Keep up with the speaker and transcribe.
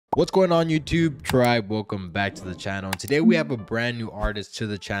What's going on, YouTube tribe? Welcome back to the channel. And today we have a brand new artist to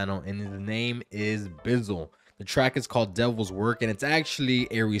the channel, and his name is Bizzle. The track is called Devil's Work, and it's actually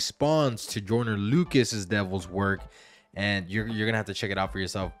a response to Joyner Lucas's Devil's Work, and you're gonna have to check it out for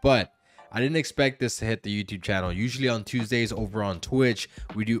yourself. But I didn't expect this to hit the YouTube channel. Usually on Tuesdays over on Twitch,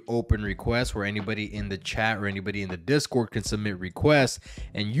 we do open requests where anybody in the chat or anybody in the Discord can submit requests,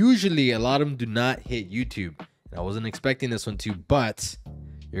 and usually a lot of them do not hit YouTube. And I wasn't expecting this one to, but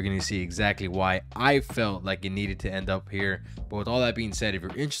you're going to see exactly why I felt like it needed to end up here. But with all that being said, if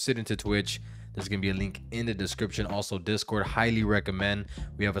you're interested into Twitch, there's going to be a link in the description. Also, Discord, highly recommend.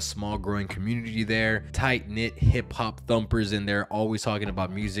 We have a small growing community there. Tight-knit hip-hop thumpers in there, always talking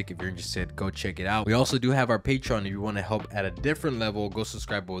about music. If you're interested, go check it out. We also do have our Patreon. If you want to help at a different level, go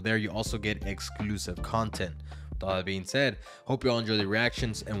subscribe over there. You also get exclusive content. With all that being said, hope you all enjoy the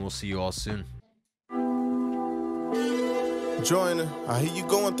reactions, and we'll see you all soon. Joyner, I hear you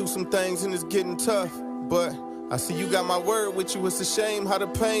going through some things and it's getting tough, but I see you got my word with you. It's a shame how the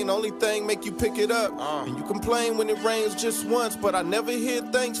pain only thing make you pick it up. And you complain when it rains just once, but I never hear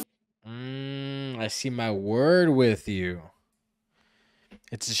thanks. I see my word with you.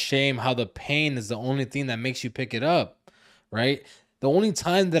 It's a shame how the pain is the only thing that makes you pick it up, right? The only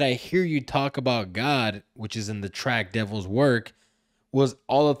time that I hear you talk about God, which is in the track Devil's Work, was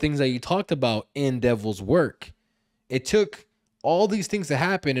all the things that you talked about in Devil's Work. It took all these things to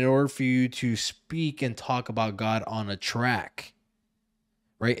happen in order for you to speak and talk about God on a track,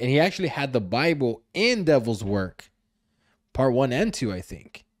 right? And he actually had the Bible in Devil's Work, part 1 and 2, I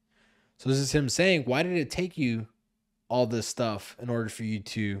think. So this is him saying, why did it take you all this stuff in order for you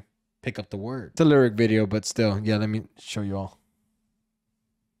to pick up the word? It's a lyric video, but still, yeah, let me show you all.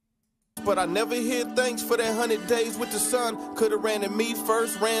 But I never hear thanks for that 100 days with the sun. Coulda ran to me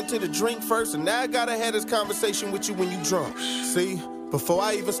first, ran to the drink first, and now I gotta have this conversation with you when you drunk. See, before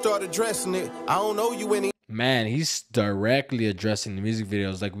I even start addressing it, I don't owe you any. Man, he's directly addressing the music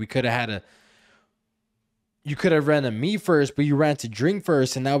videos. Like, we could have had you could have ran to me first, but you ran to drink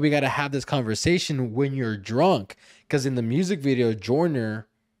first, and now we gotta have this conversation when you're drunk. Because in the music video, Joyner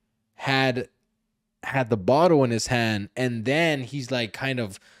had the bottle in his hand, and then he's like kind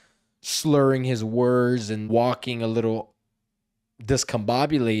of slurring his words and walking a little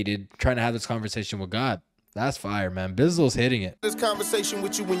discombobulated, trying to have this conversation with God. That's fire, man. Bizzle's hitting it. This conversation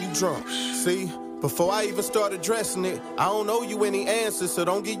with you when you drunk. See, before I even start addressing it, I don't owe you any answers, so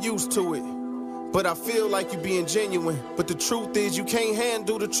don't get used to it. But I feel like you being genuine. But the truth is you can't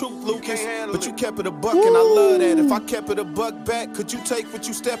handle the truth, Lucas. But you kept it a buck, and I love that. If I kept it a buck back, could you take what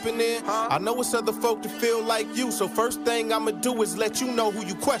you stepping in? I know it's other folk that feel like you, so first thing I'ma do is let you know who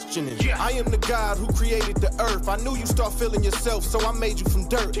you questioning. I am the God who created the earth. I knew you start feeling yourself, so I made you from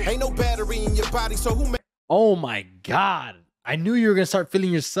dirt. Ain't no battery in your body, so who made... Oh my God. I knew you were going to start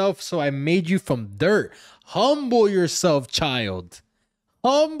feeling yourself, so I made you from dirt. Humble yourself, child.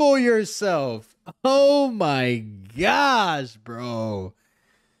 Humble yourself. Oh my gosh, bro.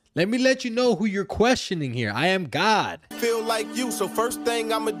 Let me let you know who you're questioning here. I am God. Feel like you, so first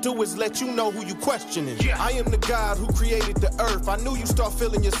thing I'ma do is let you know who you questioning. I am the God who created the earth. I knew you start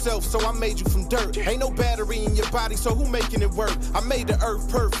feeling yourself, so I made you from dirt. Ain't no battery in your body, so who making it work? I made the earth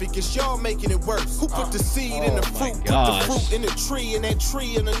perfect, it's y'all making it worse. Who put the seed in the fruit, put the fruit in the tree, and that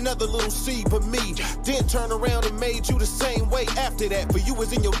tree in another little seed but me? Then turn around and made you the same way after that. But you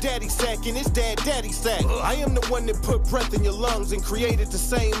was in your daddy's sack and his daddy's sack. I am the one that put breath in your lungs and created the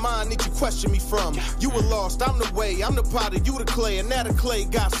same mind that you question me from. You were lost, I'm the way, I'm the potter, you the clay, and now the clay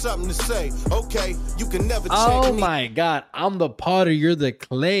got something to say. Okay, you can never check me. Oh my God, I'm the potter, you're the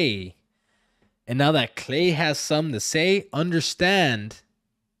clay. And now that clay has something to say, understand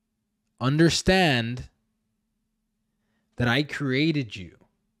that I created you.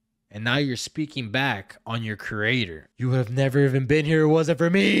 And now you're speaking back on your creator. You would have never even been here if it wasn't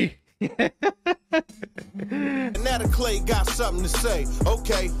for me. And now the clay got something to say.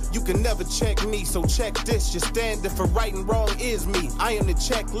 Okay, you can never check me, so check this. Your standard for right and wrong is me. I am the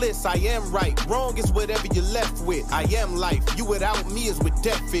checklist, I am right. Wrong is whatever you're left with. I am life, you without me is what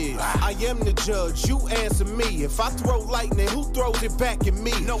death is. I am the judge, you answer me. If I throw lightning, who throws it back at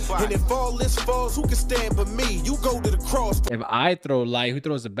me? Nobody. And if all this falls, who can stand but me? You go to the cross. If I throw light, who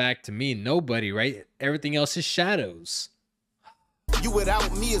throws it back to me? Nobody, right? Everything else is shadows. You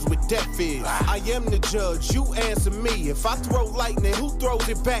without me is what death is. I am the judge, you answer me. If I throw lightning, who throws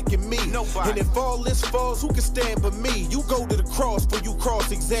it back at me? Nobody. And if all this falls, who can stand but me? You go to the cross, but you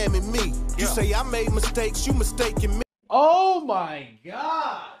cross-examine me. You say I made mistakes, you mistaken me. Oh my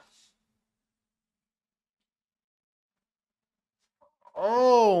gosh.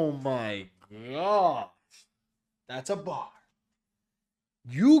 Oh my gosh. That's a bar.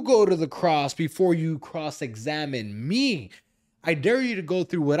 You go to the cross before you cross-examine me. I dare you to go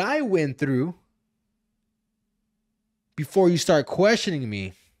through what I went through before you start questioning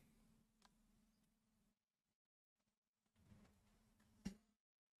me.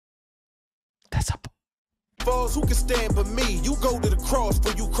 That's a Falls, who can stand but me? You go to the cross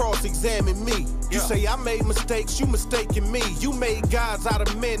before you cross-examine me. You say I made mistakes, you mistaken me. You made gods out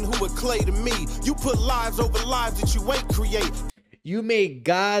of men who were clay to me. You put lives over lives that you ain't create. You made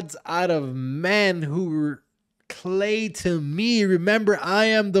gods out of men who were clay to me. Remember, I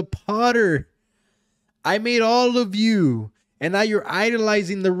am the potter. I made all of you. And now you're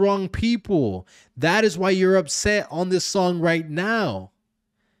idolizing the wrong people. That is why you're upset on this song right now.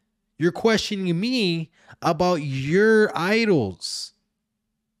 You're questioning me about your idols.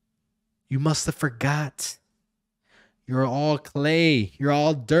 You must have forgot. You're all clay. You're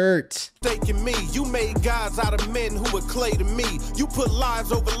all dirt. Taking me, you made gods out of men who were clay to me. You put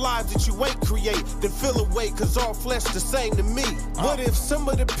lives over lives that you ain't create, then fill away, cause all flesh the same to me. What if some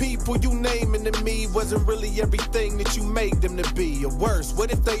of the people you naming to me wasn't really everything that you made them to be? Or worse,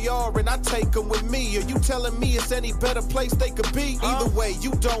 what if they are and I take them with me? Are you telling me it's any better place they could be? Either way,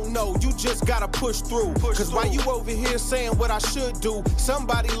 you don't know, you just gotta push through. Cause while you over here saying what I should do,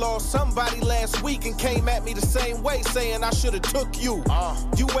 somebody lost somebody last week and came at me the same way, saying I should have took you.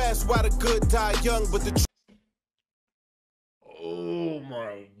 You asked why the good die young, but the oh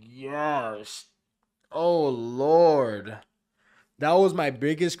my gosh. Oh Lord. That was my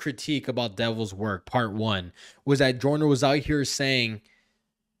biggest critique about Devil's Work, part 1, was that Joyner was out here saying,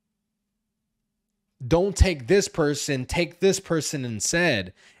 don't take this person, take this person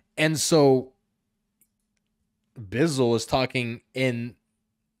instead. And so Bizzle is talking in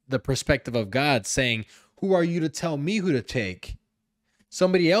the perspective of God, saying, who are you to tell me who to take?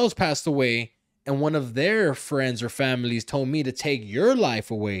 Somebody else passed away and one of their friends or families told me to take your life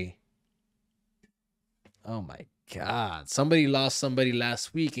away. Oh my God. Somebody lost somebody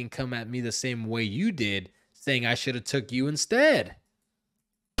last week and come at me the same way you did, saying I should have took you instead.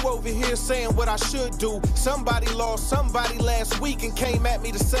 over here saying what I should do. Somebody lost somebody last week and came at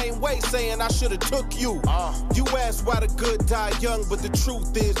me the same way, saying I should have took you. You asked why the good die young, but the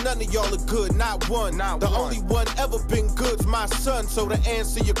truth is none of y'all are good, not one. The only one ever been good's my son. So to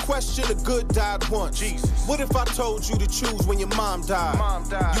answer your question, the good died once. Jesus. What if I told you to choose when your mom died?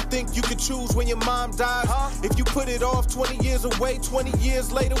 You think you could choose when your mom died? If you put it off 20 years away, 20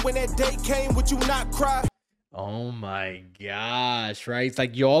 years later when that day came, would you not cry? Oh my gosh, right? It's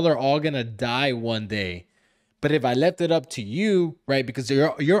like y'all are all gonna die one day. But if I left it up to you, right? Because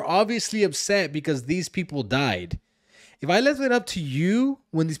you're obviously upset because these people died. If I left it up to you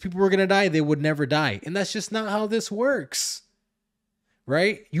when these people were gonna die, they would never die. And that's just not how this works.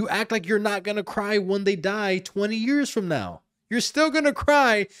 Right? You act like you're not gonna cry when they die 20 years from now. You're still gonna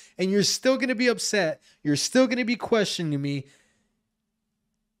cry and you're still gonna be upset. You're still gonna be questioning me.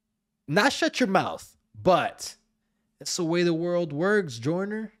 Not shut your mouth, but that's the way the world works,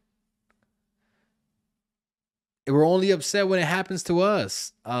 Joyner. We're only upset when it happens to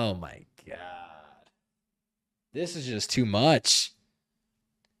us. Oh my God. This is just too much.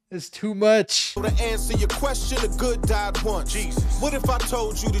 It's too much. To answer your question, the good died once. Jesus. What if I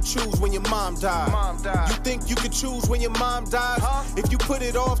told you to choose when your mom died? You think you could choose when your mom died? If you put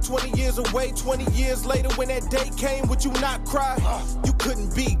it off 20 years away, 20 years later when that day came, would you not cry? You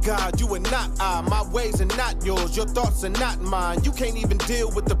couldn't be God, you are not I. My ways are not yours, your thoughts are not mine. You can't even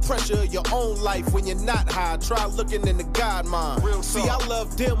deal with the pressure of your own life when you're not high. Try looking into God mind. See, I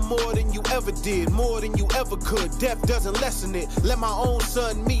love them more than you ever did, more than you ever could. Death doesn't lessen it. Let my own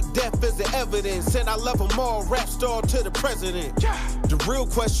son meet death as the evidence, and I love them all, rap star to the president. The real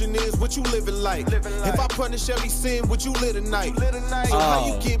question is, what you living like? If I punish every sin, would you live tonight? So how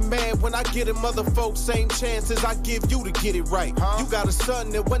you get mad when I get them other folks same chances I give you to get it right? You got a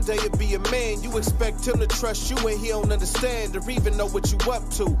son that one day will be a man. You expect him to trust you and he don't understand or even know what you up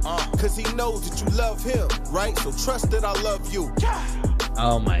to, cause he knows that you love him, right? So trust that I love you.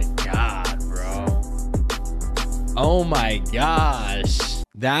 Oh my God, bro. Oh my gosh.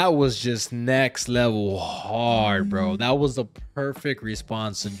 That was just next level hard, bro. That was a perfect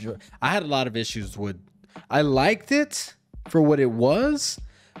response. I had a lot of issues with, I liked it for what it was,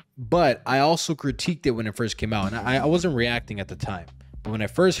 but I also critiqued it when it first came out. And I wasn't reacting at the time. But when I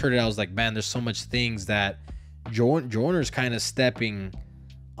first heard it, I was like, man, there's so much things that Joyner's kind of stepping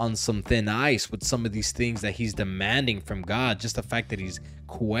on some thin ice with some of these things that he's demanding from God. Just the fact that he's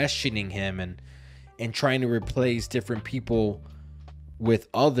questioning him and trying to replace different people with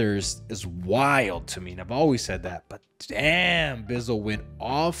others is wild to me. And I've always said that, but damn, Bizzle went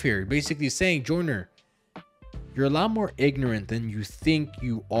off here. Basically saying, Joyner, you're a lot more ignorant than you think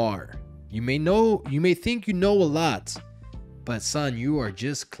you are. You may think you know a lot, but son, you are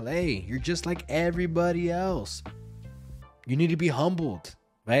just clay. You're just like everybody else. You need to be humbled.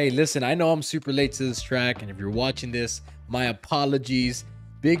 Hey, listen, I know I'm super late to this track, and if you're watching this, my apologies.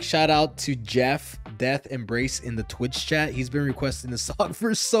 Big shout out to Jeff Death Embrace in the Twitch chat. He's been requesting this song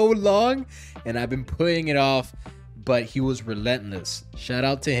for so long, and I've been putting it off, but he was relentless. Shout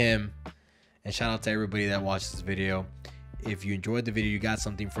out to him, and shout out to everybody that watched this video. If you enjoyed the video, you got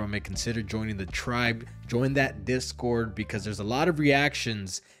something from it, consider joining the tribe. Join that Discord, because there's a lot of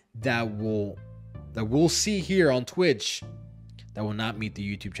reactions that we'll see here on Twitch that will not meet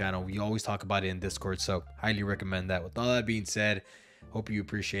the YouTube channel. We always talk about it in Discord, so highly recommend that. With all that being said, hope you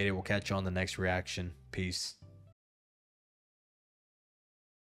appreciate it. We'll catch you on the next reaction. Peace.